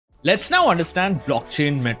Let's now understand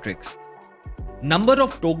blockchain metrics. Number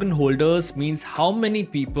of token holders means how many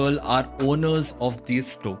people are owners of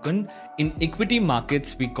this token. In equity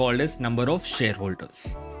markets, we call this number of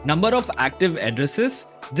shareholders. Number of active addresses.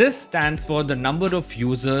 This stands for the number of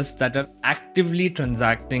users that are actively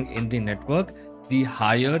transacting in the network. The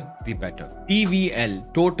higher, the better.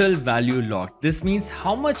 TVL, total value locked. This means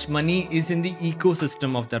how much money is in the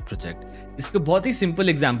ecosystem of that project. इसको बहुत ही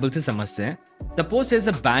simple example से समझते हैं. Suppose there's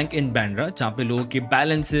a bank in Bandra जहाँ पे लोगों के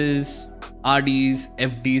balances, RDs,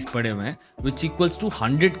 FDs पड़े हुए हैं, which equals to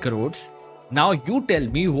 100 crores. Now you tell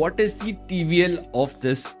me what is the TVL of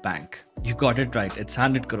this bank. You got it right. It's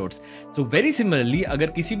 100 crores. So very similarly,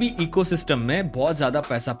 अगर किसी भी ecosystem में बहुत ज़्यादा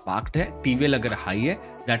पैसा parked है, TVL अगर high है,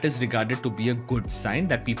 that is regarded to be a good sign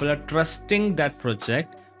that people are trusting that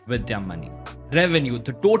project with their money. Revenue,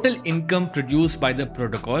 the total income produced by the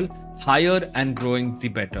protocol, higher and growing the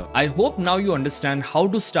better. I hope now you understand how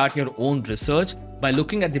to start your own research by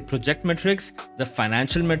looking at the project metrics, the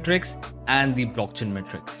financial metrics, and the blockchain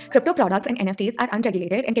metrics. Crypto products and NFTs are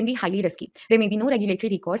unregulated and can be highly risky. There may be no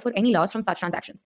regulatory recourse for any loss from such transactions.